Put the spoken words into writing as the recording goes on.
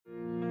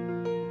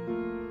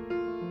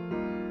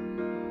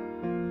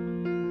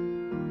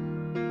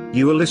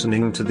You are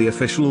listening to the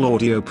official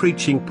audio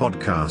preaching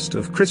podcast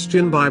of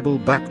Christian Bible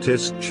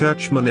Baptist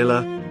Church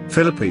Manila,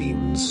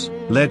 Philippines,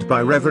 led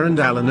by Reverend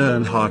Alan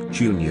Earnhardt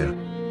Jr.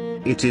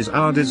 It is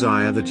our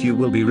desire that you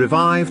will be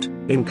revived,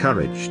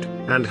 encouraged,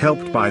 and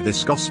helped by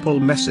this gospel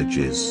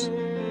messages.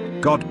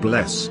 God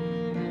bless.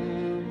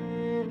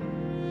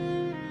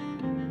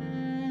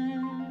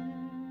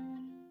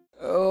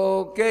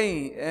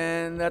 Okay,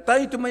 and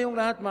tayo tumayong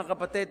lahat mga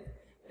kapatid,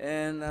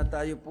 and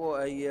tayo po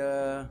ay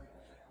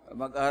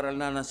mag-aral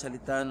na ng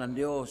salita ng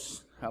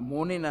Diyos.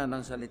 Hamunin na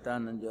ng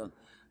salita ng Diyos.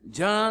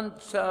 John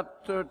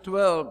chapter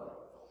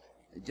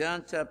 12.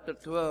 John chapter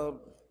 12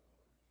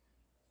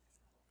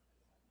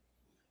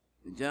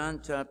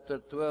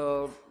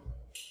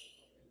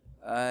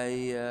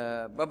 ay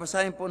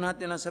babasahin po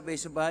natin ang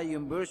sabay-sabay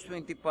yung verse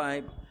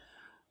 25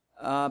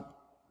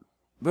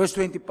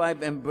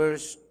 and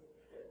verse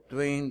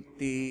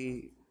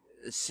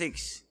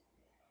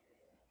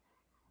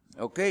 26.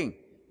 Okay,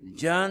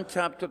 John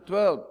chapter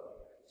 12.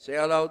 Say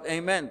aloud,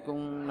 Amen.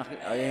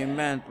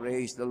 Amen,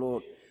 praise the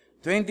Lord.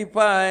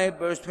 25,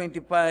 verse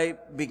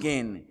 25,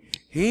 begin.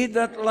 He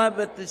that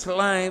loveth his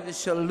life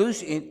shall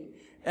lose it,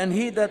 and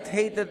he that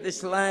hateth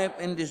his life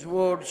in this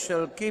world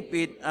shall keep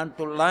it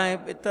unto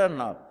life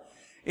eternal.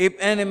 If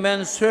any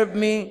man serve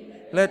me,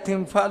 let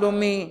him follow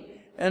me,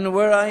 and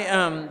where I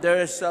am,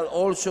 there shall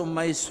also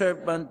my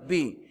servant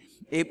be.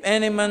 If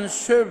any man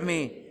serve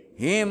me,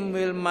 him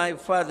will my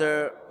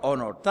Father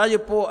honor.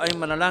 Tayo po ay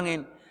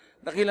manalangin.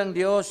 Dakilang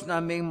Diyos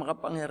naming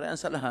makapangyarihan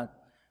sa lahat.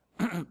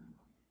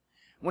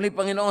 Muli,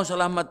 Panginoon,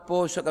 salamat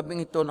po sa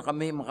gabing ito na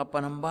kami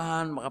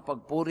makapanambahan,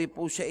 makapagpuri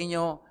po sa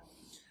inyo.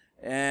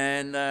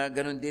 And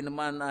ganun din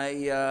naman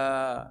ay,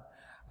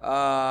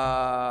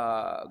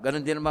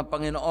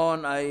 Panginoon,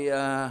 ay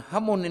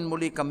hamunin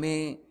muli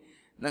kami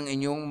ng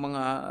inyong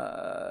mga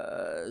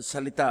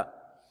salita.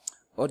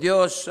 O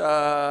Diyos,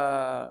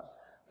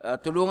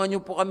 tulungan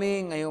niyo po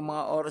kami ngayong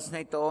mga oras na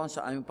ito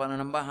sa aming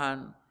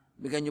pananambahan.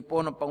 Bigyan niyo po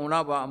ng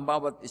pangunawa ang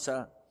bawat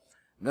isa.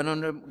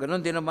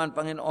 Ganon din naman,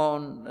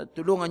 Panginoon,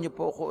 tulungan niyo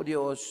po ako,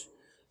 Diyos,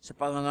 sa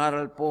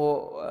pangangaral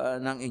po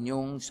ng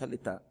inyong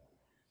salita.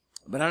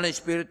 Banal na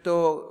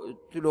Espiritu,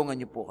 tulungan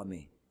niyo po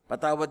kami.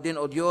 Patawad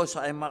din, O Diyos,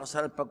 sa aming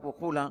makasalanan at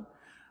pagkukulang.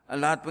 Ang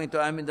lahat po ito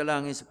aming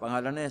dalangin sa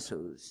pangalan ni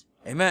Jesus.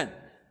 Amen.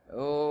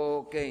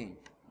 Okay.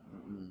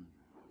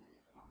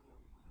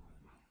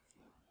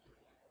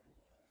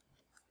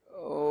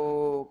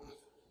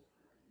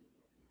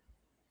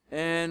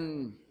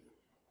 And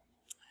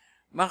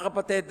mga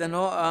kapatid,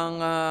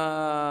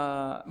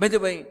 by the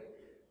way,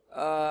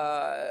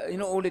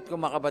 inuulit ko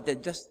mga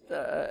kapatid, just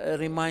a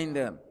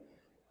reminder,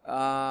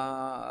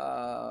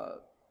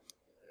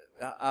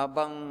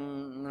 habang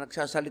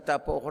nagsasalita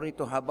po ako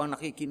rito, habang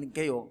nakikinig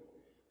kayo,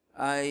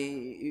 ay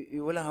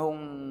wala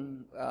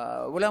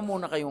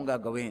muna kayong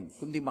gagawin,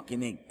 kundi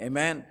makinig.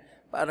 Amen?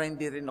 Para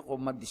hindi rin ako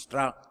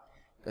ma-distract.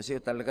 Kasi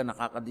talaga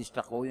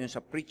nakaka-distract ko yun sa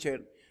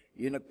preacher,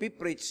 yung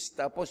nagpipreach,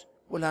 tapos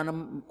wala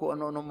naman kung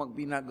ano-ano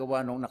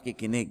magbinagawa nung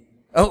nakikinig.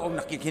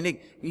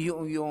 Nakikinig,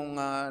 yung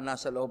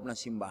nasa loob ng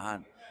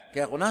simbahan.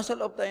 Kaya kung nasa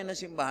loob tayo ng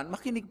simbahan,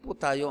 makinig po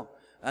tayo.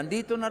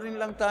 Andito na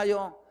rin lang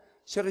tayo,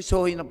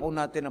 seryosohin na po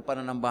natin ang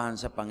pananambahan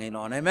sa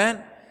Panginoon.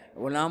 Amen?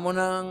 Wala mo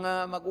nang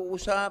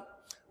mag-uusap,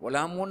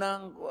 wala mo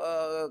nang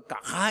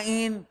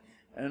kakain,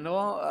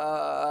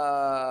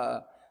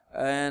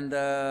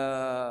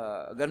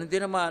 ganun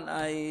din naman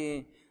ay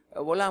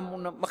wala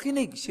mo nang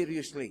makinig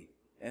seriously.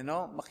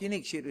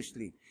 Makinig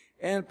seriously.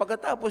 And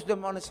pagkatapos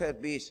naman ng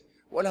service,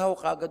 wala ho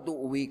kagad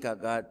uuwi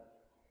kagad.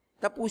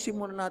 Tapusin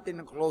muna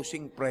natin ng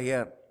closing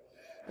prayer.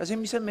 Kasi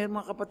minsan may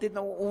mga kapatid na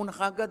uuna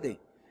kagad eh.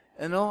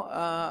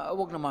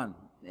 Wag naman.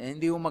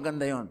 Hindi ho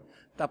maganda yon.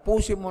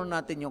 Tapusin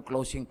muna natin yung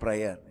closing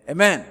prayer.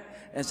 Amen.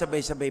 And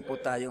sabay-sabay po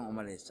tayong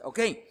umalis.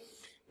 Okay.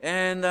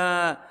 And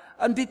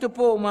andito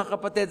po mga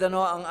kapatid,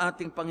 ang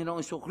ating Panginoong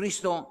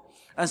Jesucristo.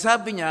 Ang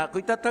sabi niya, kung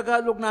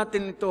itatagalog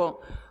natin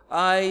ito,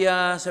 ay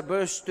sa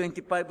verse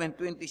 25 and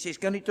 26,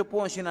 ganito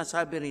po ang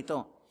sinasabi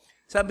rito.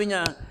 Sabi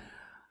niya,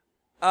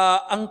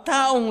 ang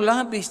taong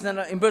labis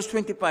na, in verse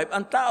 25,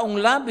 ang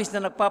taong labis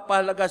na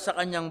nagpapahalaga sa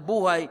kanyang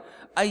buhay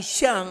ay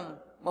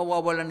siyang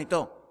mawawalan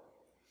nito.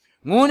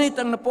 Ngunit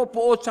ang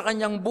napopuot sa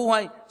kanyang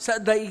buhay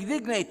sa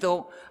daigdig na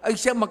ito ay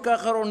siya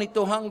magkakaroon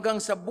nito hanggang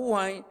sa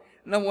buhay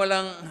na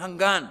walang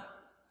hanggan.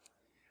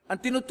 Ang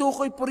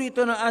tinutukoy po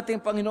rito ng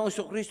ating Panginoong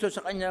Jesucristo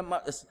sa kanya,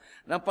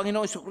 ng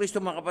Panginoong Jesucristo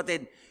mga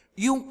kapatid,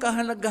 yung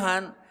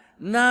kahalagahan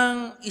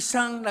ng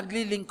isang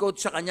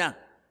naglilingkod sa kanya.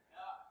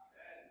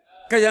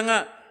 Kaya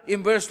nga,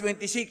 in verse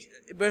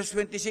 26,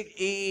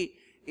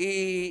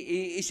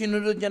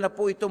 isinunod niya na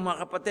po ito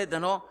mga kapatid,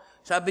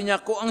 Sabi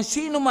niya, kung ang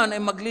sino man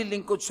ay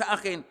maglilingkod sa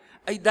akin,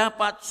 ay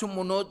dapat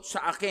sumunod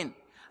sa akin.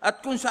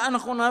 At kung saan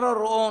ako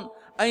naroroon,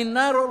 ay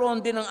naroroon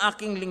din ang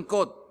aking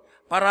lingkod.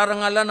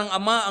 Pararangalan ng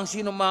Ama ang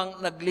sino mang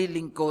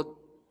naglilingkod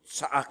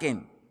sa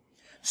akin.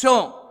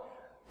 So,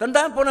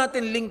 tandaan po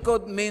natin,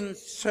 lingkod means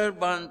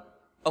servant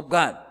of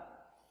God.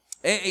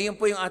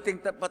 Iyon po yung ating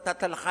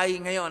patatalakay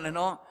ngayon,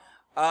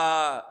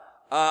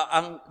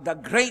 the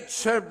great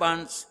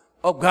servants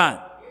of God.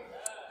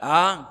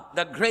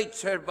 The great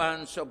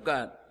servants of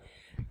God.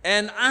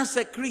 And as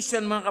a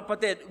Christian, mga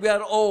kapatid, we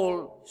are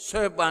all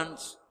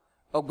servants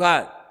of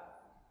God.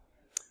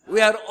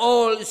 We are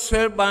all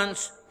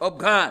servants of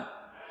God.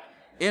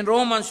 In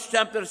Romans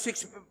chapter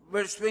 6,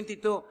 verse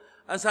 22,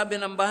 ang sabi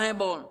ng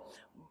Bible,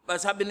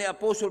 sabi ni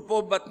Apostle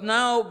Paul, but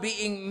now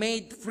being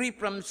made free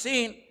from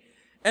sin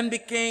and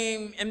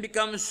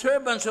become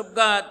servants of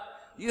God,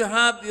 you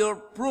have your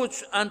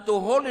fruits unto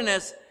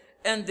holiness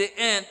and the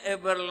end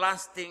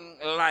everlasting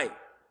life.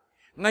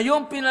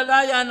 Ngayon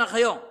pinalaya na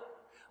kayo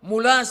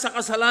mula sa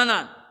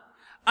kasalanan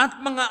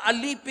at mga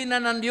alipin na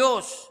ng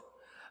Diyos.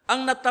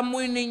 Ang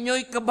natamoy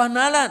ninyo'y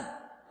kabanalan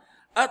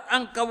at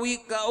ang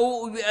kauwi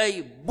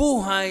ay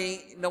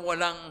buhay na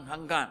walang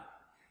hanggan.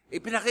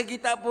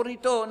 Ipinakikita po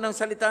rito ng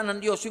salita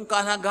ng Diyos yung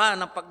kahalagahan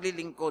ng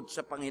paglilingkod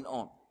sa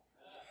Panginoon.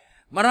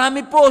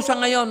 Marami po sa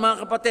ngayon,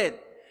 mga kapatid,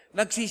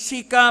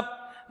 nagsisikap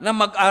na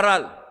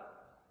mag-aral.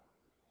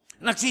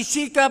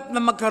 Nagsisikap na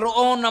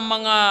magkaroon ng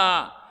mga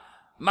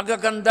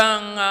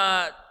magagandang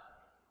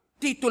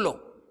titulo,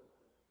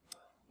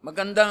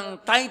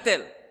 magandang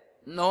title,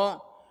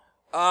 no?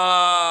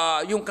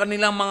 Yung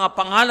kanilang mga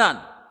pangalan.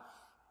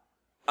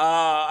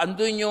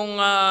 Andun yung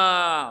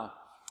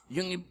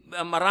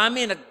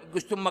marami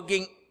gusto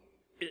maging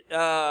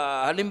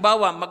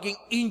halimbawa maging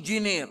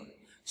engineer,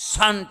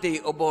 Santi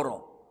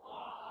Oboro.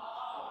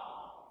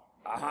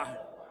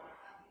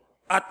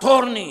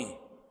 Attorney,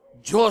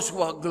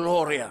 Joshua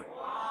Gloria.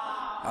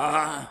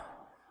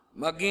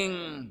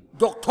 Maging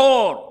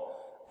doktor,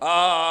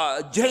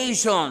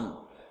 Jason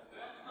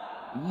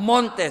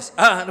Montes.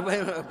 Ano ba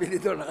yung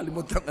apelido?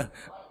 Nakalimutan.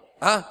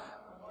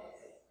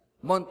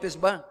 Montes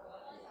ba?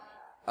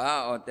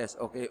 Montes.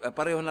 Okay.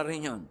 Pareho na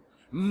rin yun.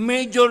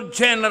 Major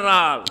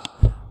General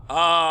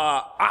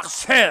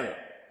Axel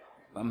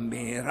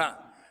Pambira.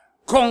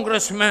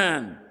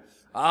 Congressman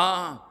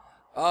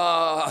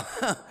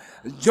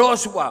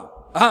Joshua.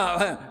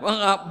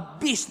 Mga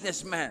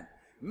businessman.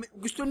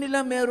 Gusto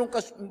nila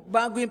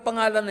bago yung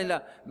pangalan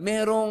nila,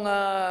 merong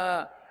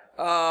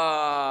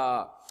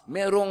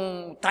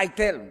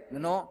title,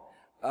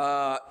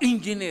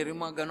 engineer, yung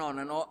mga ganon,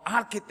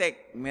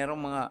 architect,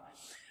 merong mga.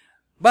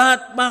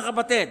 But, mga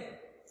kapatid,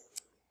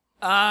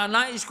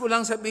 nais ko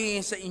lang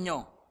sabihin sa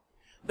inyo,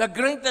 the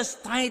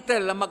greatest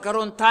title na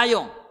magkaroon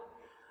tayo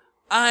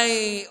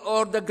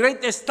the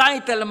greatest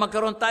title na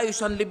magkaroon tayo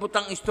sa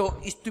libutang ito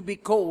is to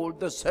be called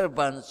the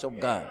servants of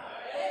God.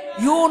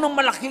 Yun ang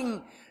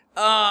malaking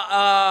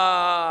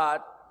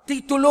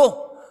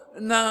titulo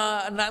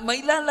na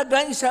may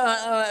ilalagay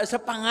sa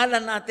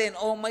pangalan natin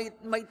o may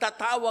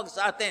tatawag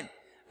sa atin.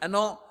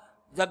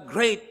 The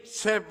great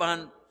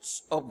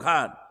servants of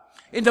God.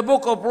 In the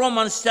book of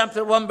Romans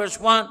chapter 1 verse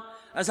 1,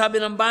 ang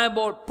sabi ng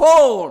Bible,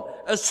 Paul,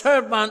 a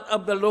servant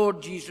of the Lord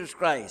Jesus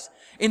Christ.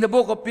 In the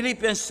book of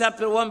Philippians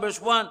chapter 1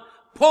 verse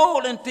 1,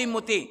 Paul and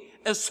Timothy,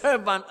 a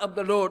servant of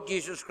the Lord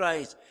Jesus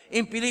Christ.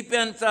 In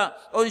Philippians,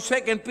 or in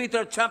 2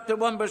 Peter chapter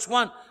 1 verse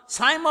 1,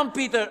 Simon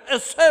Peter, a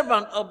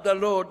servant of the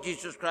Lord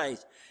Jesus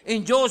Christ.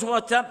 In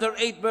Joshua chapter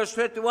 8 verse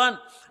 31,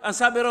 ang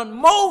sabi ron,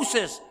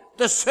 Moses,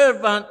 the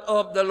servant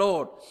of the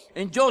Lord.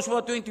 In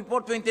Joshua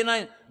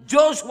 24:29,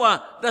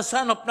 Joshua, the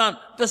son of Nun,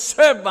 the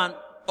servant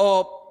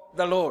of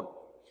the Lord.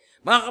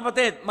 Mga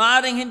kapatid,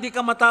 maaaring hindi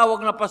ka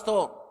matawag na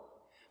pastor.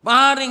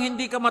 Maaaring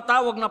hindi ka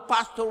matawag na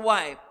pastor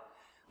wife.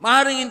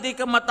 Maaaring hindi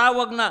ka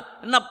matawag na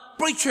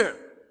preacher.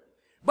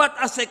 But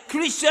as a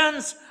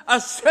Christians,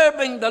 as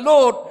serving the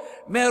Lord,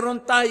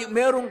 meron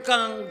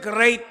kang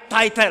great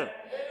title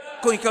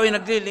kung ikaw ay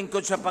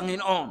naglilingkod sa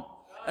Panginoon.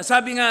 Ang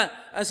sabi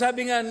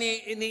nga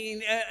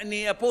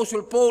ni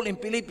Apostle Paul in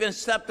Philippians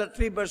chapter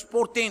 3 verse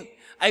 14,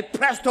 I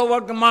press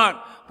toward the mark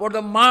for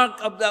the mark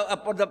of the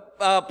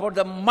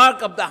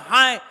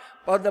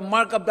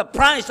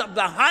prize of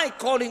the high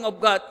calling of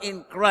God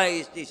in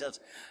Christ Jesus.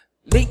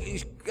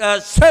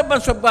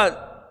 Servants of God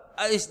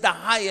is the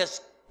highest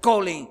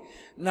calling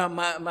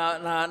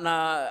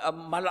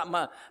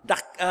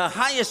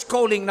highest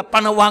calling na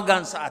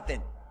panawagan sa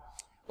atin.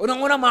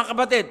 Unang-una mga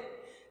kapatid,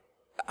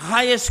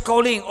 highest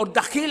calling o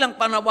dakilang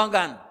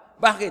panawagan.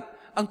 Bakit?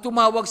 Ang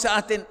tumawag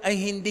sa atin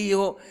ay hindi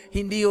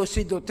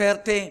si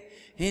Duterte,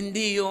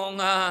 hindi yung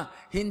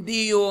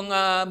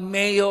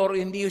mayor,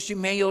 hindi yung si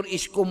Mayor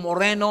Isko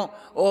Moreno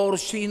or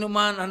sino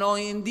man,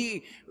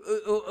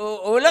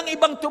 walang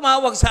ibang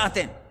tumawag sa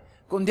atin.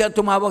 Kundi ang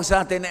tumawag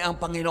sa atin ay ang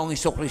Panginoong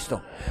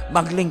Jesucristo.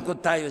 Maglingkod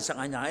tayo sa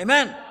Kanya.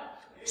 Amen?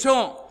 So,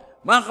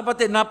 mga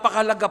kapatid,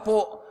 napakalaga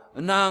po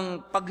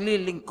ng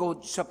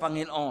paglilingkod sa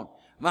Panginoon.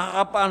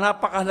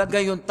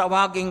 Napakahalaga yung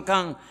tawagin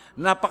kang,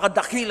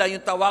 napakadakila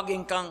yung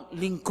tawagin kang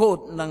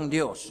lingkod ng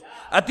Diyos.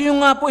 At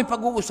yung nga po yung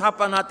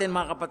pag-uusapan natin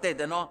mga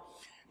kapatid,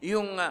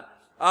 yung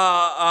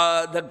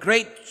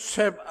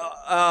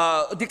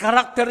the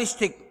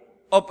characteristic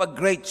of a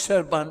great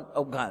servant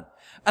of God.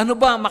 Ano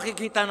ba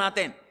makikita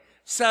natin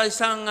sa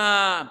isang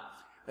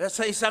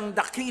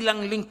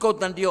dakilang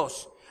lingkod ng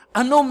Diyos?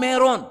 Ano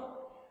meron?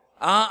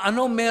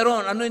 Ano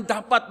meron? Ano yung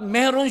dapat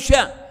meron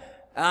siya?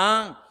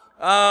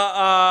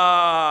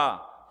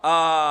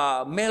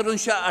 meron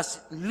siya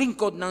as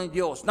lingkod ng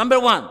Diyos.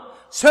 Number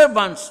 1,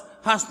 servants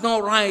has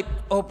no right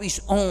of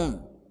his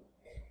own.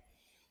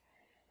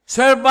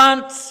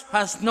 Servants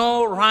has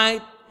no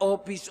right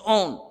of his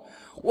own.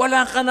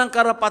 Wala ka ng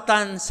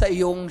karapatan sa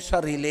iyong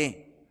sarili.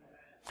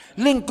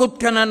 Lingkod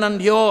ka na ng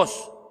Diyos.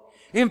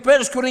 In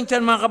 1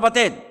 Corinthians, mga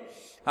kapatid,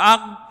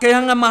 kaya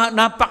nga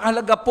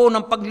napakahalaga po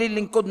ng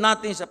paglilingkod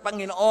natin sa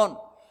Panginoon.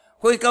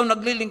 Kung ikaw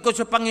naglilingkod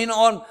sa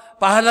Panginoon,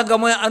 pahalaga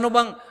mo yan,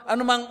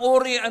 anumang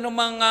uri,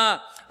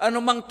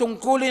 anumang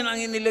tungkulin ang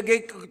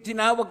inilagay,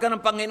 tinawag ka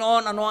ng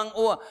Panginoon,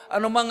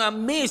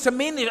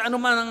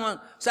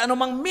 sa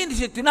anumang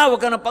ministry, tinawag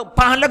ka ng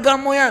pahalaga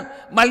mo yan.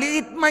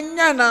 Maliit man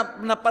yan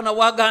na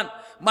panawagan,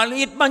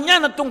 maliit man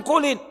yan na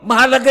tungkulin,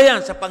 mahalaga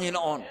yan sa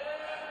Panginoon.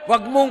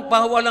 Huwag mong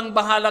pagwawalang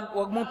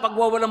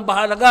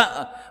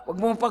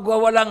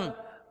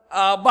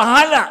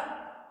bahala.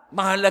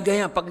 Mahalaga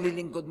yan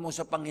paglilingkod mo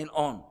sa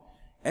Panginoon.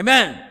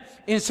 Amen.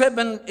 In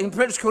 1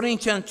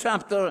 Corinthians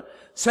chapter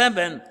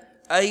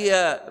 7, ay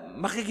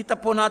makikita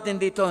po natin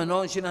dito,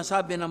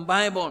 sinasabi ng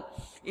Bible,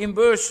 in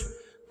verse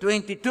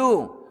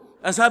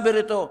 22, ang sabi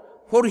rito,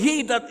 for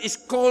he that is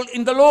called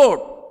in the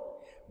Lord,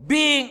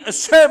 being a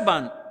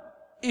servant,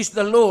 is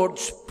the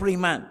Lord's free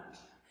man.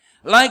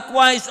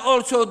 Likewise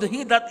also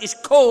he that is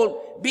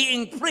called,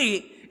 being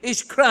free,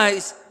 is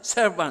Christ's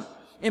servant.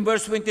 In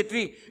verse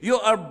 23, you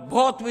are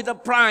bought with a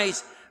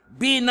price,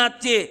 be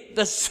not ye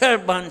the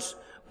servants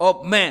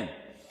of men.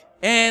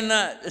 And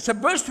sa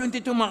verse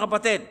 22, mga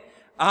kapatid,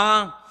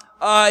 ang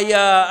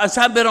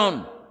sabi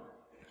ron,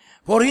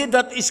 for he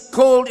that is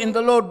called in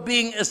the Lord,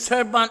 being a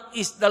servant,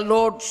 is the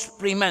Lord's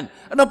free man.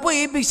 Ano po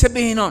ibig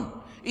sabihin nun?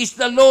 Is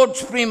the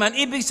Lord's free man.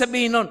 Ibig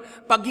sabihin nun,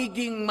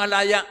 pagiging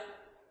malaya.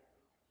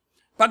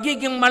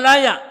 Pagiging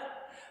malaya.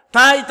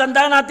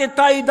 Tandaan natin,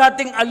 tayo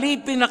dating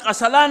alipin ng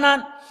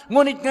kasalanan,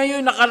 ngunit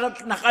ngayon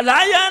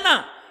nakalaya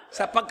na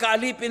sa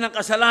pagkaalipin ng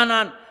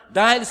kasalanan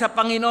dahil sa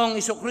Panginoong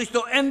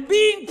Jesucristo, and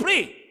being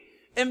free,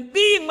 and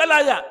being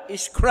malaya,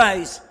 is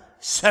Christ's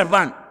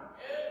servant.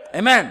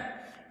 Amen.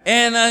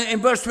 And in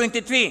verse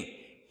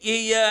 23,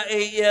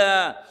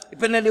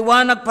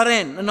 ipinaliwanag pa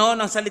rin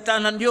ng salita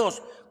ng Diyos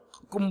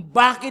kung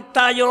bakit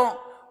tayo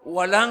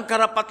walang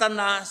karapatan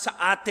na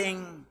sa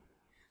ating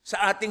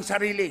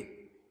sarili.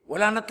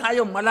 Wala na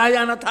tayo,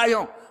 malaya na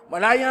tayo.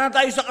 Malaya na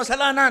tayo sa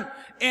kasalanan.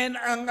 And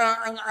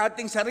ang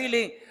ating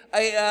sarili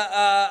ay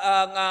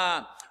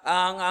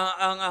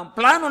ang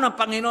plano ng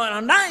Panginoon,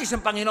 ang nais ng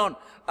Panginoon,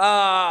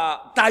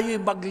 tayo'y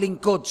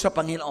maglingkod sa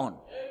Panginoon.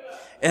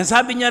 And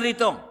sabi niya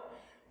rito,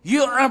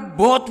 you are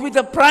bought with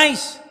a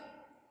price.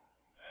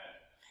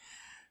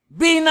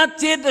 Be not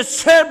ye the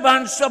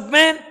servants of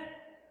men.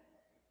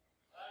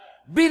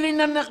 Bilhin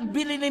na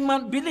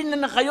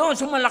kayo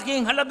sa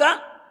malaking halaga.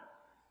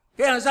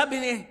 Kaya sabi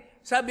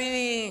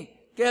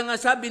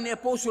ni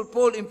Apostle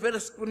Paul in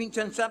 1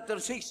 Corinthians chapter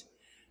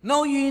 6,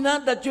 know ye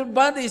not that your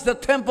body is the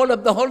temple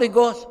of the Holy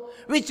Ghost,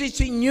 which is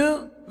in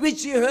you,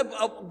 which you have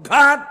of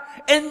God,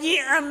 and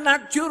ye are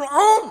not your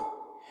own.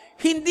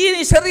 Hindi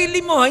na sarili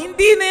mo,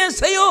 hindi na yan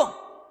sa'yo.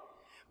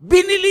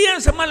 Binili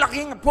yan sa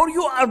malaking, for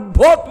you are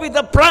bought with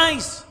a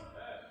price.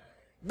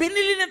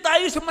 Binili na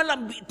tayo sa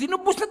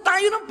tinubos na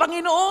tayo ng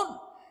Panginoon.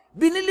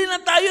 Binili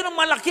na tayo ng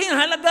malaking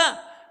halaga.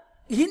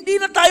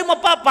 Hindi na tayo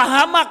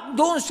mapapahamak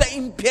doon sa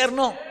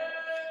impyerno.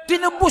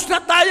 Tinubos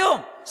na tayo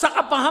sa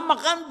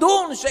kapahamakan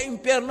doon sa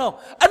impyerno.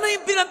 Ano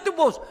yung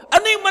pinatubos?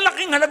 Ano yung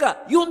malaking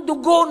halaga? Yung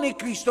dugo ni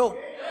Kristo.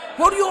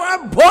 For you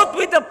are bought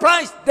with a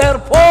price.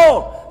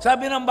 Therefore,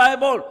 sabi ng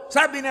Bible,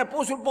 sabi ni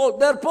Apostle Paul,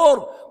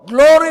 therefore,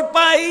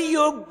 glorify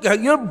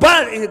your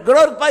body,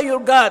 glorify your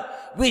God,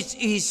 which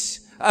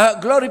is,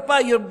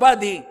 glorify your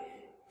body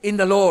in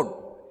the Lord.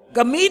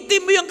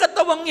 Gamitin mo yung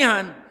katawang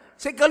yan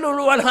sa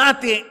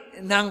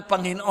kaluluwalhati ng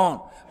Panginoon.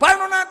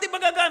 Paano natin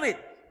magagamit?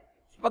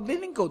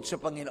 Paglilingkod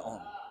sa Panginoon.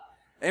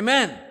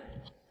 Amen.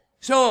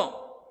 So,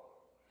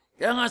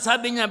 kaya nga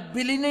sabi niya,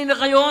 bilhin na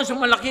kayo sa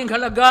malaking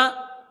halaga.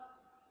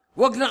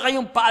 Huwag na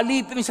kayong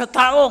paalipin sa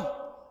tao.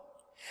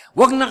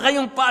 Huwag na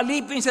kayong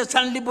paalipin sa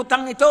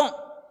sanlibutang ito.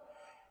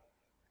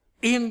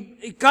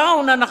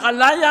 Ikaw na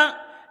nakalaya,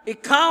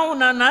 ikaw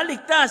na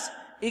naligtas,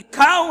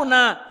 ikaw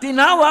na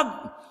tinawag,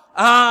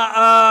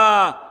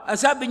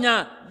 sabi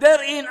niya,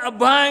 therein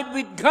abide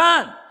with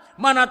God.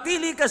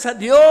 Manatili ka sa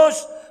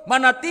Diyos,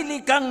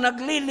 manatili kang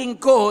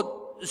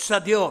naglilingkod sa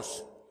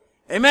Diyos.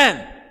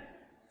 Amen.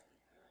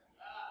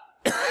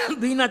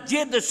 Be not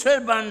yet the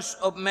servants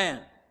of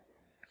men.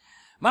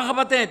 Mga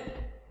kapatid,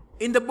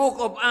 in the book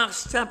of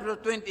Acts chapter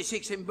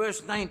 26 and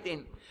verse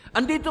 19,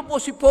 andito po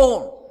si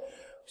Paul.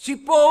 Si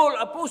Paul,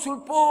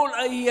 Apostle Paul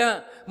ay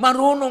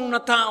marunong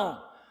na tao,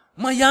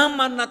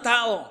 mayaman na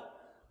tao,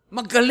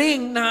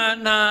 magaling na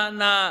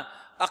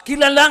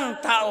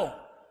kilalang tao.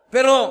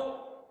 Pero,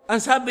 ang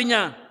sabi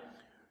niya,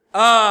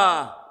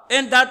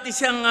 and dati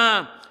siyang,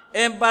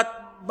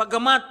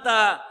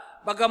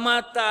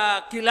 bagamat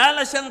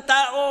kilala siyang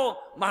tao,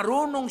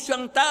 marunong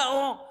siyang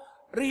tao,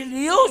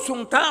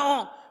 reliyosong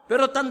tao,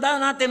 pero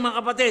tandaan natin mga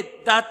kapatid,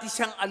 dati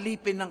siyang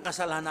alipin ng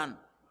kasalanan.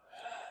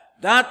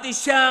 Dati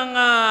siyang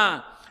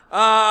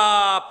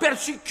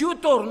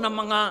persecutor ng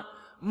mga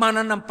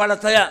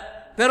mananampalataya.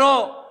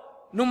 Pero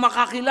nung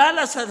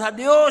makakilala sa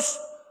Diyos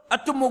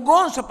at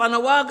tumugon sa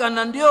panawagan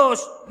ng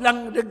Diyos,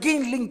 lang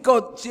naging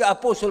lingkod si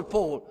Apostle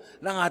Paul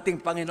ng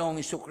ating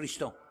Panginoong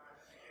Jesucristo.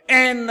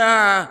 And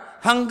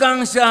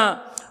hanggang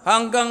sa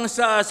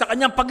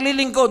kanyang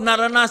paglilingkod,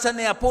 naranasan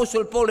ni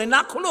Apostle Paul ay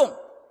nakulong.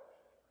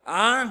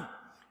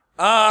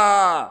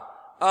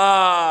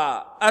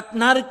 At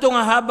narito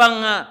nga habang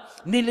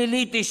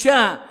nililiti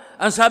siya,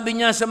 ang sabi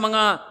niya sa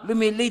mga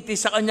lumiliti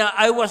sa kanya,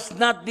 I was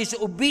not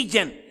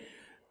disobedient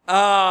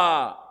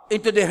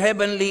into the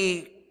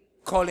heavenly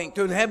calling,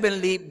 to the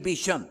heavenly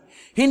vision.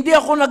 Hindi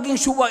ako naging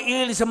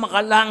suwail sa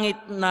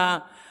makalangit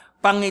na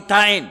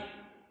pangitain.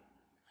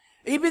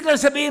 Ibig lang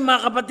sabihin,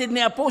 mga kapatid, ni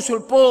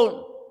Apostle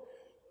Paul,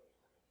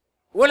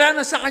 wala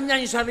na sa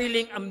kanya yung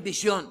sariling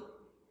ambisyon.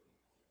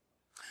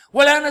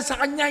 Wala na sa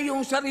kanya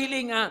yung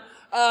sariling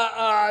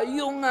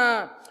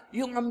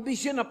yung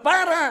ambisyon na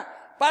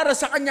para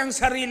sa kanyang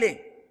sarili.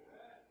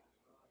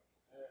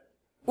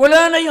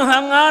 Wala na yung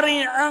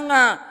hangarin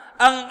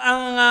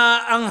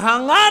ang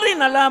hangarin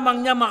na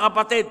lamang niya, mga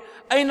kapatid,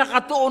 ay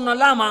nakatuon na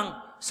lamang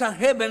sa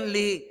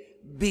heavenly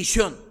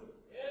vision.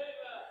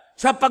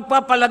 Sa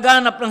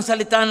pagpapalaganap ng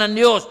salita ng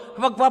Diyos, sa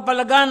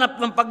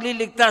pagpapalaganap ng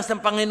pagliligtas ng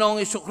Panginoong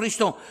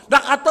Jesucristo,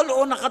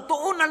 nakatuon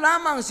na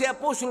lamang si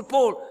Apostle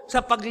Paul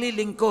sa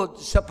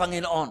paglilingkod sa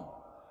Panginoon.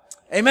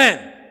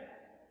 Amen.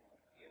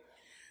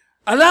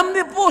 Alam ni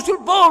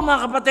Apostle Paul, mga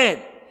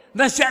kapatid,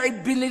 na siya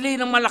ay binili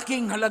ng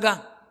malaking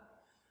halaga.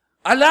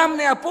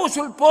 Alam ni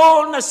Apostle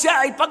Paul na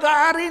siya ay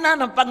pag-aari na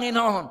ng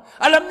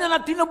Panginoon. Alam niya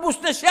na tinubos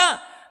na siya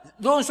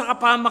doon sa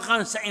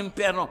kapahamakan sa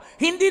impyerno.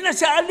 Hindi na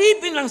siya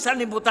alipin ng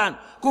sanlibutan.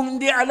 Kung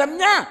hindi alam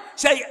niya,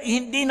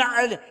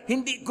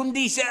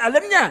 kundi siya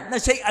alam niya na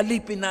siya ay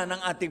alipin na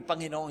ng ating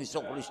Panginoong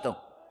Jesucristo.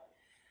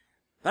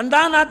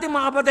 Tandaan natin,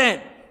 mga kapatid,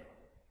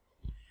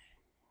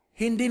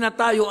 hindi na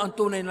tayo ang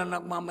tunay na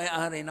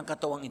nagmamayari ng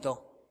katawang ito.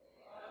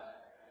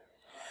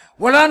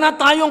 Wala na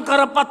tayong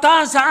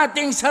karapatan sa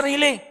ating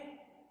sarili.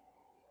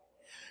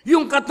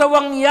 Yung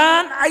katawang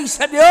yan ay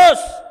sa Diyos.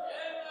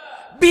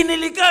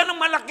 Binili ka ng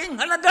malaking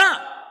halaga.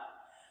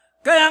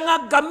 Kaya nga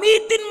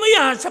gamitin mo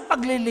yan sa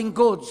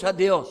paglilingkod sa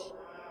Diyos.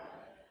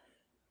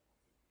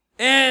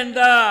 And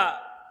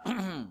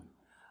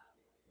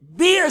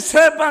be a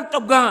servant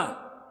of God.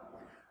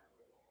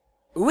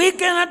 We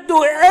cannot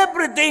do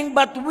everything,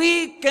 but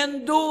we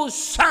can do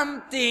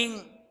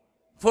something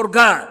for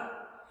God.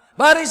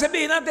 Bari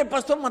sabihin natin,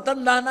 Pastor,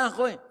 matanda na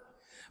ako eh.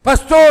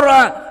 Pastor,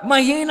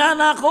 mahina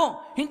na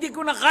ako. Hindi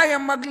ko na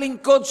kaya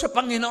maglingkod sa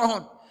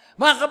Panginoon.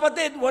 Mga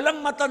kapatid, walang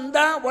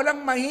matanda,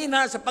 walang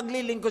mahina sa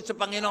paglilingkod sa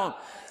Panginoon.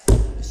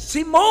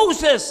 Si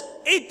Moses,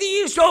 80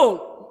 years old,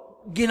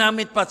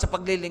 ginamit pa sa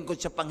paglilingkod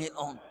sa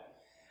Panginoon.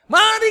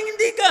 Maaaring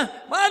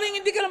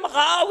hindi ka na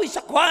makaawi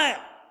sa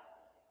choir.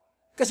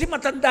 Kasi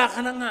matanda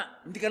ka na nga,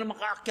 hindi ka na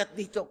makaakyat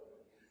dito.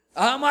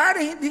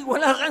 Maaaring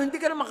hindi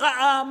ka na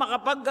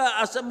makapag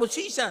as a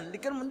musician,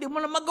 hindi mo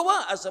na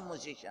magawa as a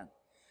musician.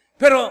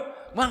 Pero,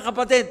 mga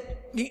kapatid,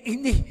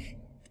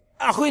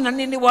 ako'y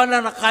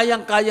naniniwala na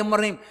kayang-kaya mo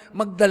rin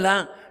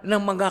magdala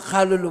ng mga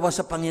kaluluwa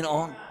sa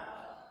Panginoon.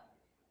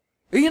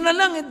 Iyon na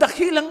lang,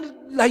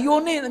 dakilang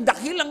layunin,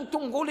 dakilang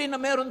tungkulin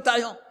na meron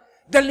tayo.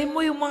 Dalhin mo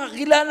yung mga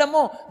kilala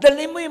mo,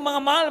 dalhin mo yung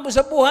mga mahal mo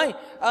sa buhay,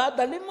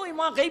 dalhin mo yung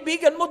mga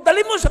kaibigan mo,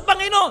 dalhin mo sa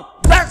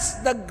Panginoon. That's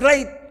the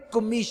Great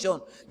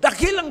Commission.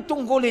 Dakilang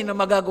tungkulin na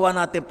magagawa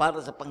natin para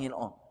sa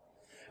Panginoon.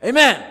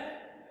 Amen.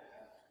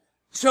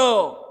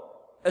 So,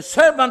 a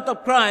servant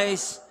of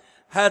Christ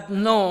had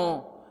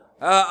no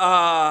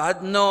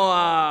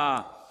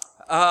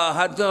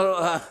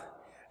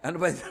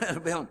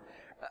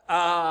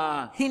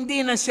hindi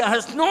na siya,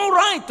 has no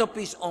right of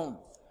his own.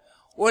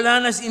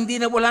 Wala na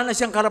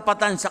siyang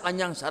karapatan sa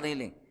kanyang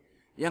sarili.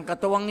 Yang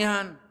katawang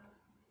yan,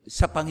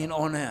 sa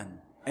Panginoon na yan.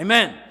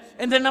 Amen.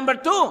 And then number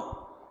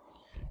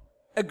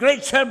 2, a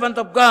great servant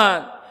of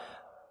God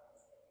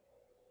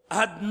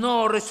had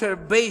no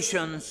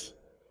reservations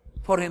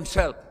for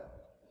himself.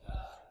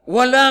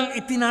 Walang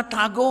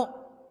itinatago.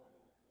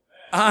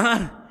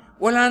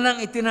 Wala nang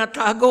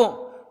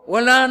itinatago.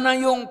 Wala na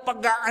yung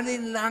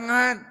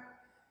pag-aalinlangan.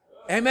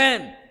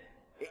 Amen.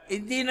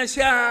 Hindi na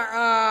siya,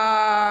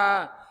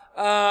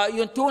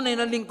 yung tunay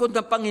na lingkod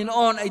ng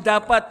Panginoon ay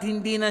dapat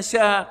hindi na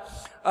siya,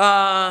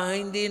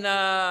 hindi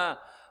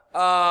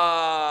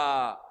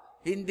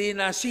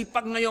na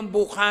sipag ngayon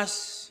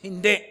bukas,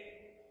 hindi.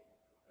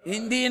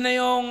 Hindi na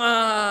yung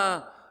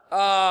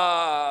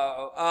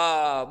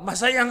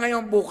masaya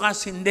ngayon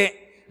bukas, hindi.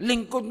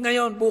 Lingkod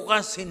ngayon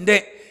bukas, hindi.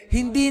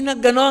 Hindi na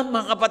ganon,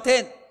 mga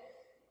kapatid.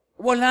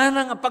 Wala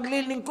nang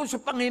paglilingkod sa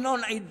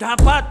Panginoon ay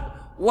dapat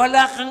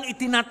wala kang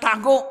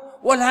itinatago,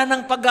 wala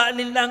nang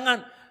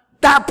pag-aalinlangan.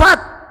 Dapat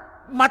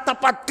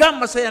matapat ka,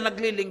 masaya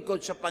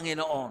naglilingkod sa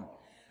Panginoon.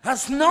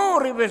 Has no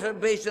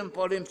reservation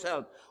for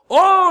himself.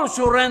 All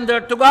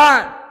surrender to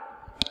God.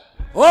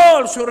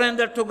 All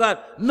surrender to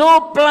God.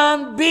 No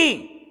plan B.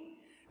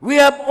 We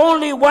have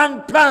only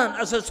one plan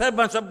as a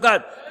servants of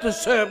God, to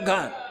serve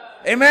God.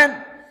 Amen?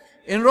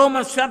 In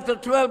Romans chapter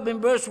 12,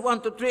 in verse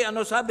 1 to 3,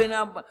 ano sabi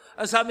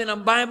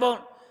ng Bible?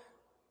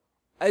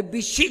 I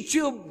beseech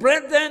you,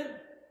 brethren,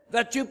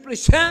 that you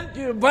present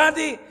your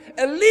body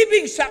a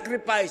living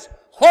sacrifice,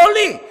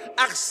 holy,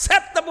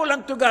 acceptable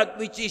unto God,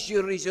 which is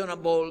your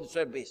reasonable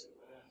service.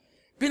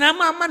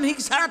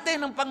 Pinamamanhig sa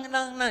atin ng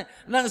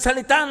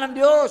salita ng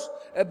Diyos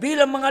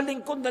bilang mga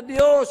lingkod na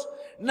Diyos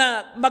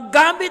na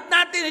maggamit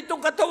natin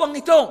itong katawang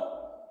ito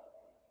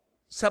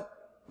sa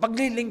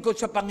paglilingkod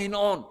sa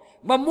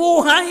Panginoon.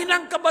 Mamuhay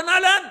ng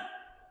kabanalan.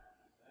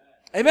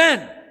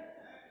 Amen.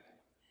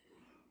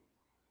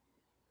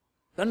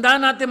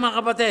 Tandaan natin mga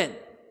kapatid,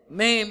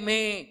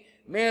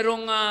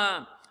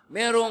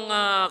 merong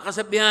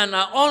kasabihan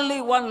na only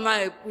one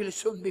life will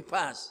soon be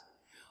passed.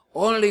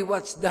 Only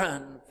what's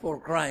done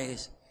for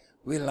Christ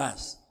will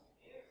last.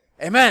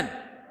 Amen.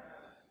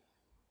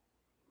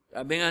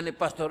 Sabi nga ni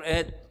Pastor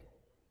Ed,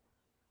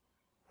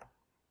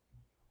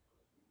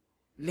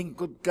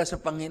 lingkod ka sa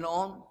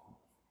Panginoon,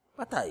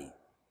 patay.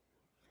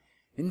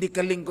 Hindi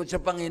ka lingkod sa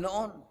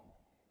Panginoon,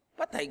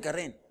 patay ka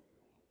rin.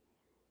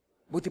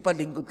 Buti pa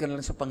lingkod ka na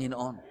lang sa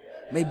Panginoon.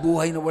 May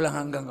buhay na walang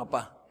hanggang ka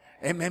pa.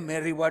 Amen. May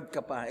reward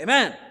ka pa.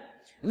 Amen.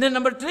 And then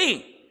number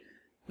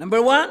 3.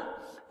 Number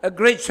 1, a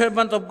great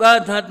servant of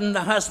God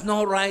has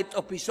no right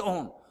of his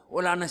own.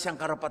 Wala na siyang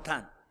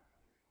karapatan.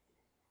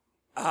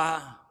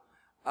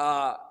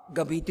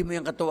 Gamitin mo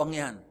yung katuwang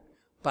yan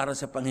para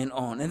sa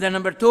Panginoon. And then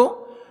number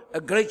 2,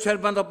 a great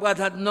servant of God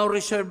had no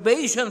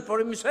reservation for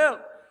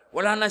himself.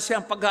 Wala na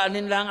siyang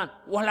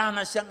pag-aalinlangan. Wala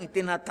na siyang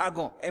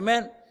itinatago.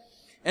 Amen?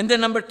 And then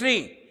number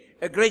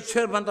 3, a great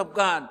servant of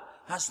God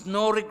has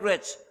no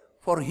regrets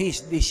for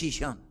his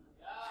decision.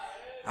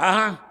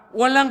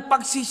 Walang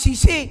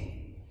pagsisisi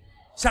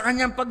sa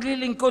kanyang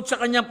paglilingkod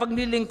sa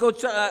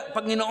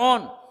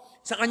Panginoon,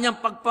 sa kanyang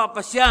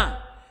pagpapasya.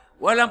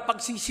 Walang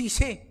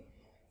pagsisisi.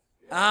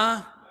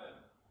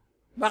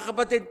 Mga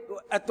kapatid,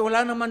 at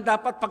wala naman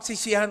dapat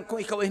pagsisihan kung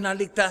ikaw ay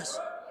naligtas.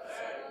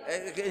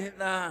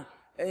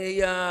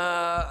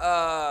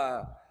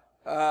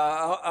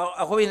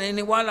 Ako ay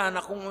naniniwala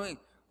na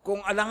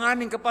kung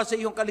alanganin ka pa sa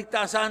iyong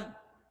kaligtasan,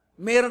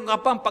 meron ka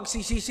pang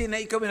pagsisisi na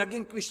ikaw ay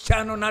naging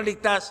Kristiyano na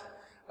ligtas,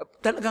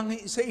 talagang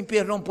sa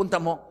impyerno ang punta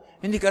mo.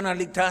 Hindi ka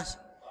naligtas.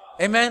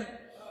 Amen?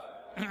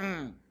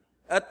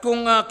 At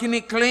kung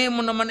kiniklaim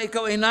mo naman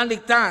ikaw ay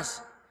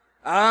naligtas,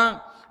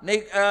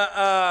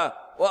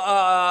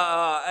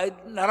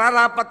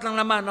 nararapat lang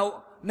naman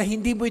na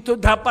hindi mo ito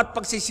dapat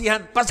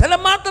pagsisihan.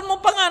 Pasalamatan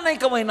mo pa nga na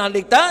ikaw ay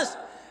naligtas.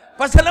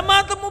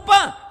 Pasalamatan mo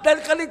pa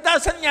dahil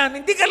kaligtasan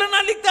niyan, hindi ka lang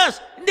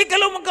naligtas. Hindi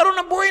ka lang magkaroon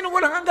ng buhay na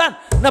walang hanggan.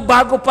 Na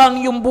bago pa ang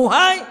iyong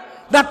buhay,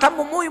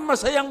 natamo mo yung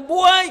masayang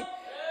buhay.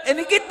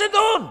 Higit na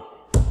doon,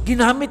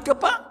 ginamit ka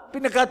pa.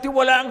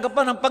 Pinagkatiwalaan ka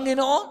pa ng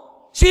Panginoon?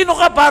 Sino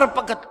ka para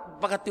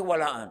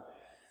pagkatiwalaan?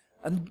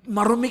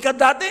 Marumi ka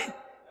dati.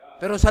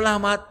 Pero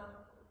salamat,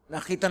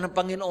 nakita ng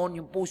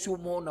Panginoon yung puso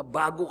mo na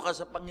bago ka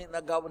sa Panginoon,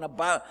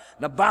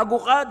 na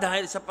bago ka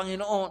dahil sa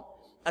Panginoon.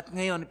 At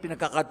ngayon,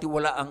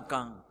 pinagkakatiwalaan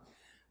kang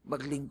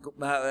maglingkod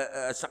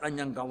sa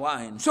kanyang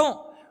gawain.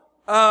 So,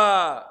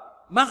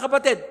 mga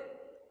kapatid,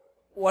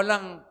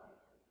 walang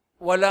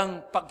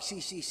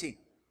pagsisisi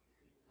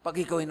pag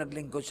ikaw ay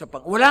naglingkod sa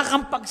Panginoon. Wala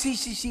kang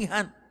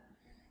pagsisisihan.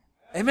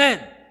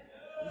 Amen.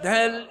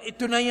 Dahil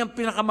ito na yung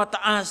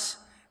pinakamataas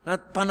na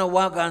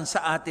panawagan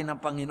sa atin ng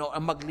Panginoon,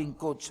 ang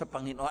maglingkod sa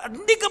Panginoon. At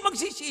hindi ka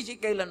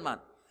magsisisi kailanman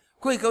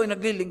kung ikaw ay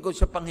naglilingkod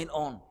sa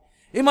Panginoon.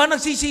 Yung mga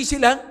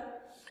nagsisisi lang,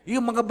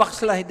 yung mga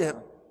backslider.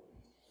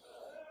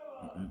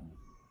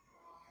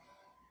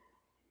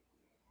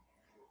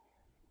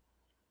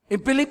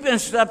 In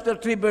Philippians chapter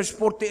 3 verse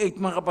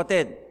 48, mga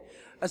kapatid,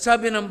 at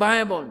sabi ng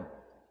Bible,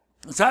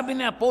 sabi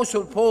ni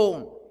Apostle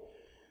Paul,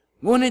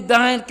 ngunit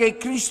dahil kay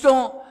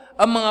Kristo,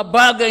 ang mga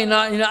bagay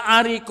na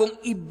inaari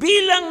kong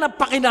ibilang na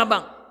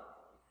pakinabang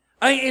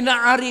ay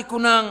inaari ko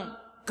ng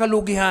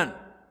kalugihan.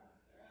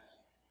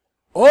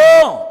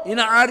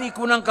 Inaari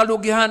ko ng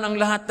kalugihan ang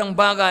lahat ng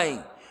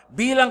bagay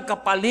bilang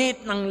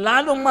kapalit ng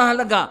lalong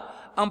mahalaga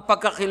ang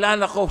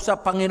pagkakilala ko sa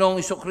Panginoong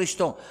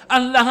Jesucristo.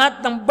 Ang lahat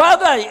ng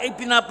bagay ay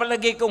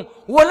pinapalagay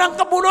kong walang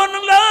kabuluhan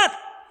ng lahat.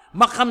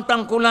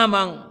 Makamtang ko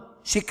lamang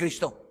si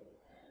Kristo.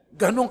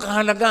 Ganong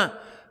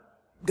kahalaga.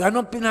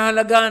 Ganon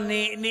pinahalaga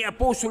ni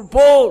Apostle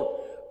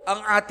Paul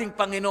ang ating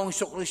Panginoong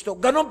Jesucristo.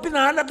 Ganon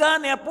pinahalaga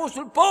ni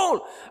Apostle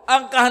Paul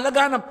ang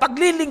kahalaga ng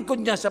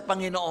paglilingkod niya sa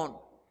Panginoon.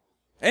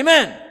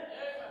 Amen.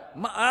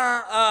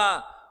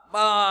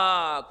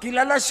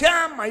 Kilala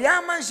siya,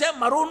 mayaman siya,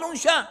 marunong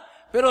siya.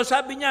 Pero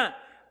sabi niya,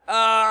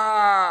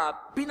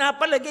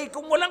 pinapalagay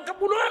kung walang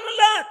kabuluhan ng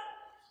lahat.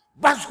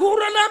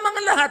 Basura lamang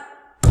ang lahat.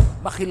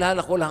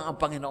 Makilala ko lang ang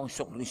Panginoong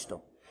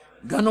Jesucristo.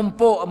 Ganon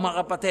po ang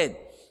mga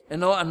kapatid.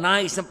 Ang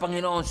nais ng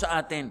Panginoon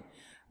sa atin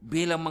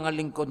bilang mga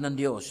lingkod ng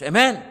Diyos.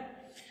 Amen?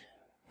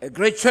 A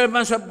great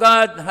servant of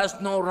God has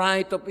no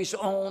right of his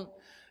own.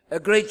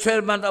 A great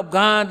servant of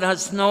God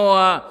has no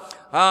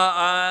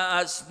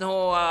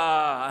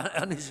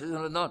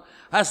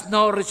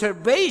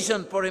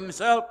reservation for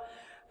himself.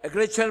 A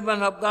great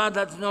servant of God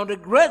has no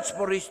regrets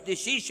for his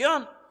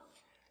decision.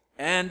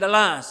 And the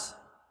last,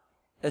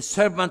 a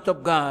servant of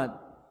God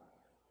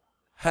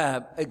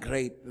have a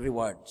great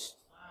rewards.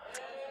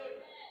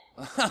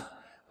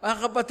 Mga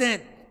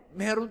kapatid,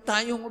 meron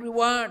tayong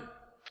reward.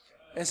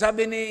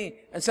 Sabi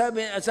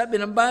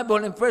ng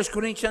Bible in 1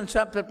 Corinthians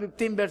chapter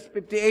 15 verse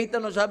 58,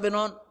 ano sabi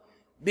noon?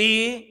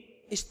 Be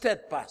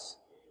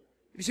steadfast.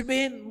 Ibig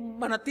sabihin,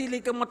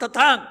 manatili kang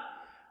matatag.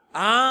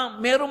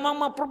 Meron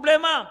mang mga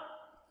problema.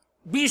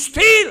 Be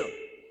still.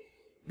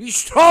 Be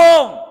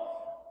strong.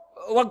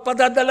 Huwag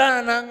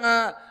padadala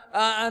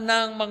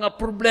ng mga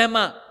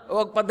problema.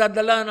 Huwag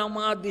padadala ng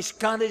mga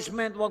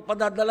discouragement. Huwag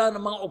padadala ng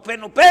mga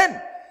open.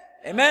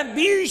 Amen?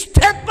 Be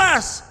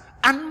steadfast,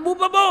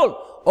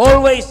 unmovable,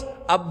 always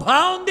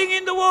abounding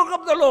in the work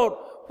of the Lord.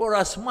 For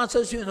as much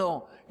as you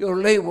know, your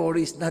labor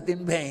is not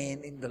in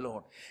vain in the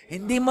Lord.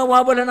 Hindi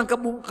mawawala ng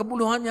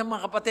kabuluhan niya,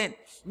 mga kapatid.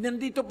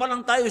 Nandito pa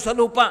lang tayo sa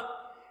lupa,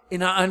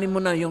 inaani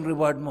mo na yung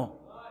reward mo.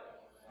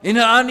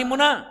 Inaani mo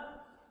na.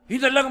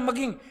 Yun na lang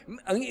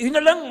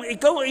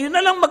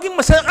maging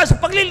masaya ka sa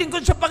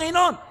paglilingkod sa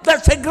Panginoon.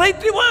 That's a great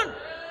reward.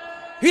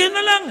 Yun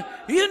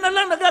na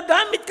lang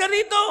nagagamit ka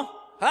rito.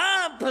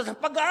 Sa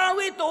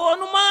pag-aawit o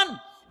anuman,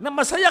 na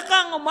masaya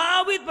kang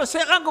umaawit,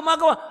 masaya kang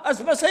gumagawa,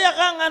 as masaya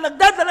kang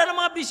nagdadala ng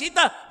mga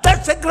bisita,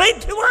 that's a great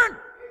reward.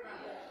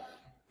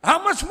 How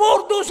much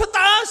more doon sa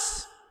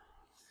taas?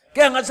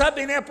 Kaya nga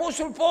sabi ni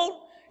Apostle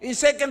Paul, in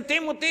 2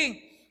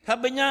 Timothy,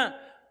 sabi niya,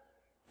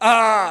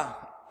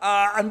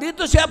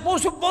 andito si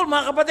Apostle Paul,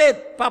 mga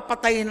kapatid,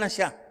 papatayin na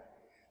siya.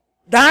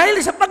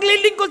 Dahil sa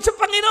paglilingkod sa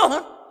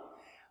Panginoon,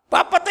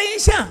 papatayin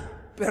siya.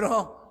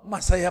 Pero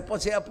masaya po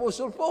si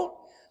Apostle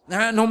Paul.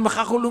 Nung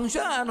makakulong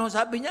siya,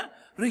 sabi niya?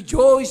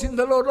 Rejoice in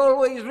the Lord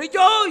always.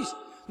 Rejoice!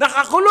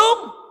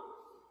 Nakakulong!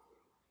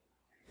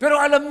 Pero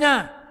alam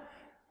niya,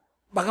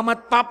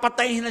 bagamat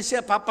papatayin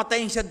siya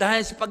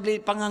dahil sa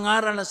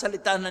pangangaral ng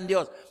salita ng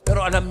Diyos.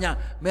 Pero alam niya,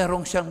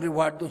 merong siyang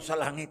reward doon sa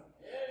langit.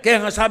 Kaya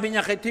nga sabi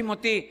niya kay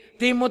Timothy,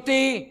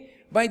 Timothy,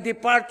 my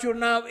departure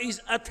now is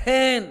at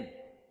hand.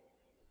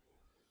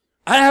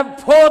 I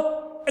have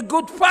fought a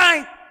good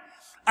fight.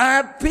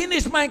 I have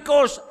finished my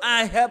course.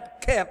 I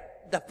have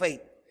kept the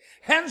faith.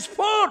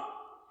 Henceforth,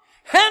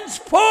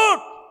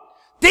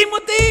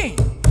 Timothy,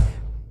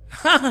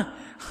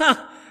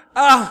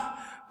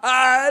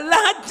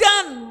 lahat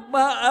yan,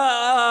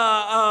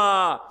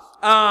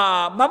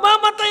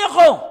 mamamatay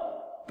ako.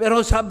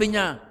 Pero sabi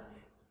niya,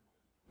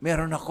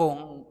 meron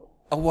akong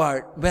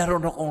award,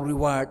 meron akong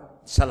reward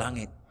sa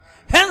langit.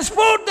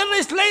 Henceforth there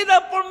is laid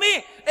up for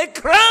me a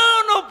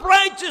crown of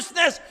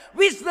righteousness,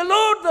 which the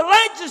Lord, the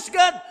righteous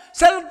God,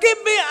 shall give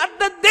me at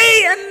the day,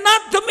 and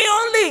not to me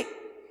only,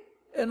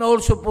 and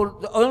also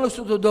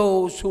to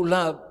those who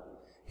love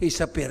His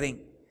appearing.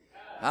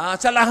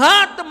 Sa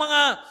lahat ng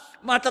mga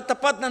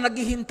matatapat na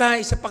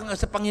naghihintay sa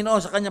Panginoon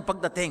sa Kanyang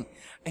pagdating,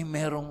 ay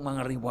merong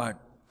mga reward.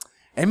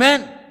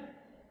 Amen?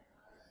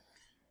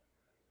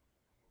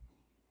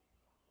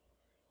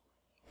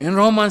 In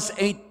Romans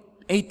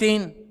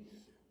 8:18,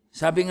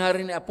 sabi nga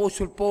rin ni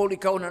Apostle Paul,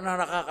 ikaw na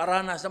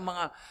nakakaranas ng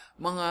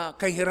mga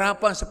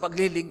kahirapan sa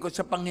paglilingkod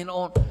sa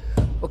Panginoon,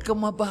 huwag kang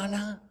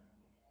mabala.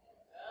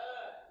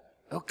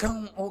 Huwag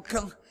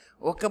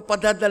kang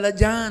padadala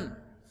dyan.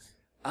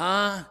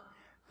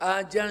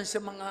 Dyan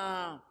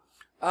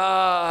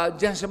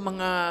sa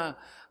mga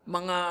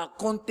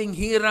konting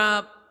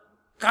hirap,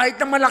 kahit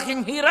na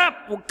malaking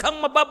hirap, huwag kang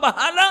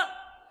mababahala.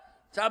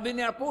 Sabi ni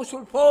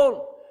Apostle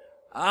Paul,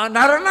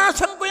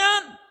 naranasan ko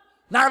yan.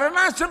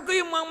 Naranasan ko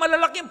yung mga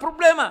malalaking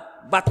problema.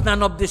 But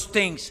none of these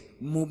things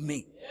move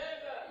me.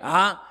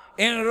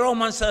 In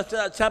Romans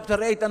chapter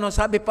 8,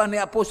 sabi pa ni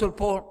Apostle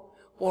Paul,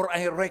 for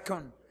I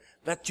reckon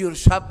that your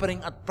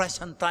suffering at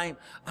present time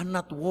are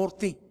not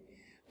worthy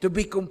to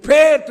be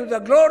compared to the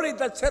glory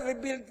that shall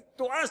reveal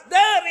to us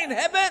there in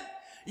heaven.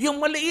 Yung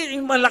maliit,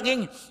 yung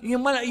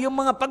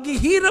mga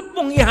paghihirap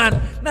mong yan,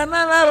 na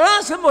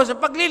naranasan mo sa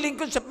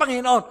paglilingkod sa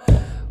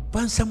Panginoon,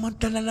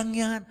 pansamantala lang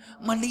yan,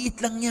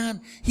 maliit lang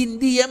yan,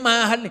 hindi yan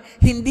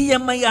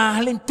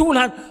mayahalin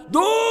tulad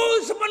doon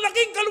sa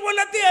malaking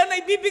kaluwalhatian na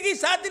ibibigay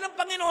sa atin ng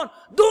Panginoon,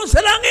 doon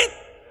sa langit.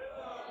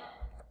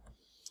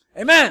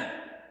 Amen.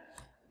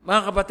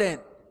 Mga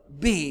kapatid,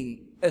 be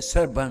a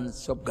servant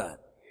of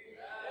God.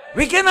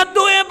 We cannot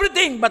do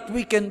everything, but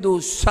we can do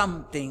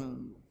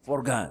something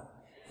for God.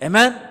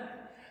 Amen?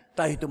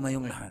 Tayo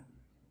tumayong lahat.